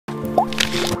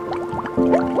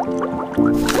We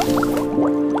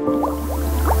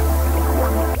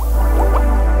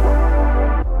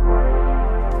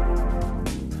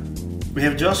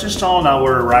have just installed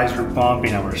our riser pump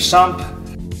in our sump.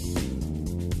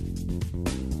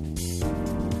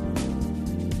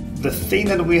 The thing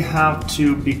that we have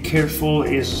to be careful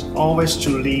is always to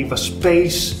leave a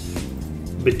space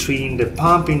between the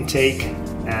pump intake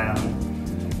and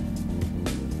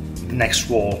the next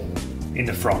wall in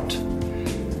the front.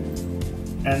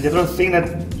 And the other thing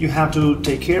that you have to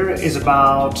take care is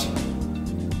about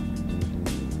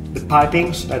the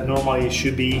pipings that normally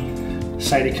should be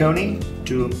silicone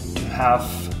to have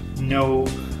no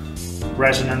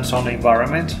resonance on the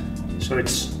environment, so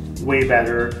it's way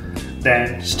better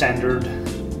than standard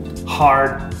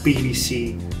hard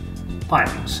PVC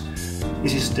pipings.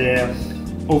 This is the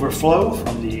overflow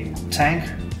from the tank.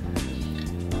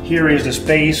 Here is the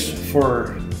space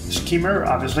for the skimmer,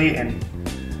 obviously, and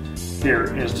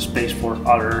here is the space for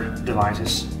other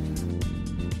devices.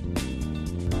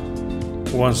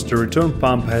 Once the return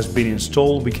pump has been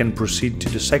installed, we can proceed to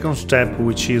the second step,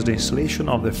 which is the installation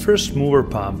of the first mover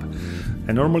pump.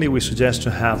 And normally we suggest to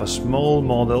have a small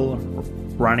model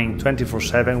running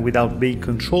 24/7 without being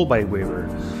controlled by Weaver.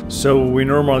 So we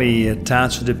normally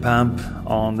attach the pump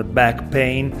on the back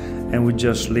pane and we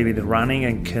just leave it running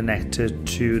and connect it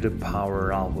to the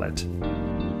power outlet.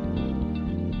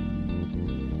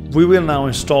 We will now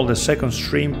install the second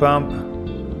stream pump,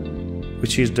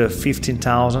 which is the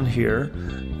 15,000 here,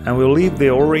 and we'll leave the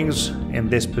O-rings in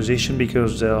this position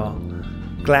because the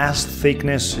glass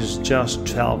thickness is just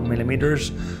 12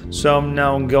 millimeters. So I'm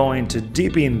now going to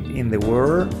dip in the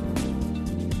wire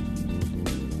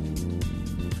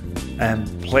and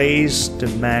place the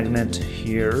magnet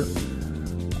here.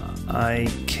 I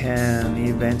can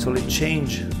eventually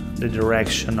change the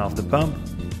direction of the pump.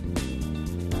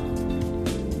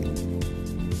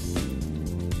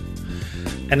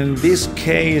 And in this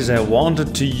case I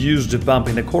wanted to use the pump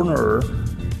in the corner,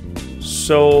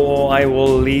 so I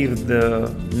will leave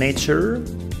the nature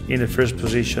in the first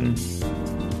position.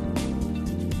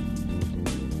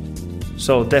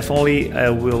 So definitely I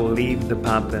will leave the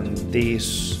pump in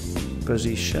this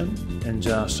position and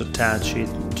just attach it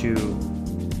to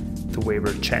the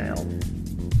Weaver channel.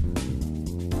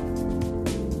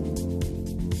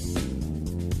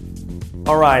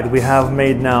 Alright, we have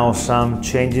made now some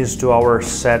changes to our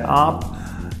setup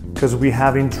because we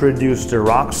have introduced the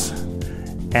rocks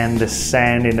and the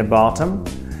sand in the bottom,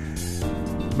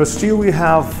 but still we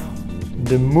have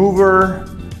the Mover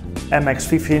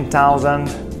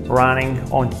MX-15000 running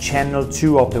on channel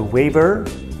 2 of the Weaver,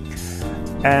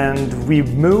 and we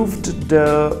moved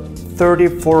the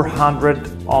 3400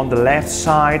 on the left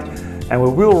side, and we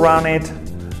will run it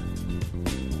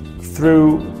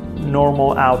through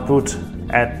normal output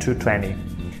at 220.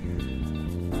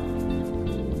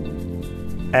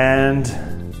 And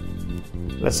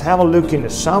let's have a look in the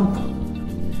sump,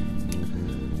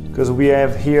 because we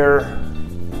have here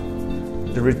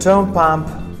the return pump,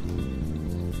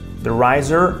 the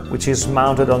riser, which is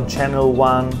mounted on channel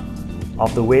 1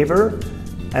 of the Weaver,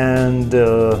 and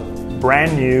the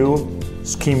brand new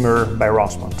skimmer by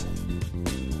Rossmont.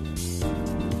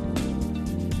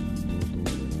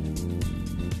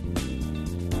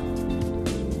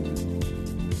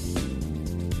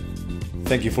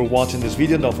 Thank you for watching this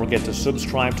video. Don't forget to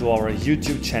subscribe to our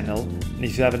YouTube channel. And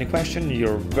if you have any question,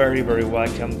 you're very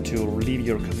welcome to leave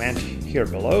your comment here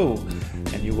below,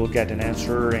 and you will get an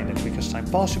answer in the quickest time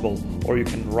possible. Or you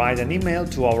can write an email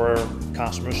to our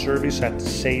customer service at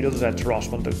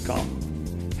sales@rossmont.com.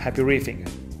 Happy reefing!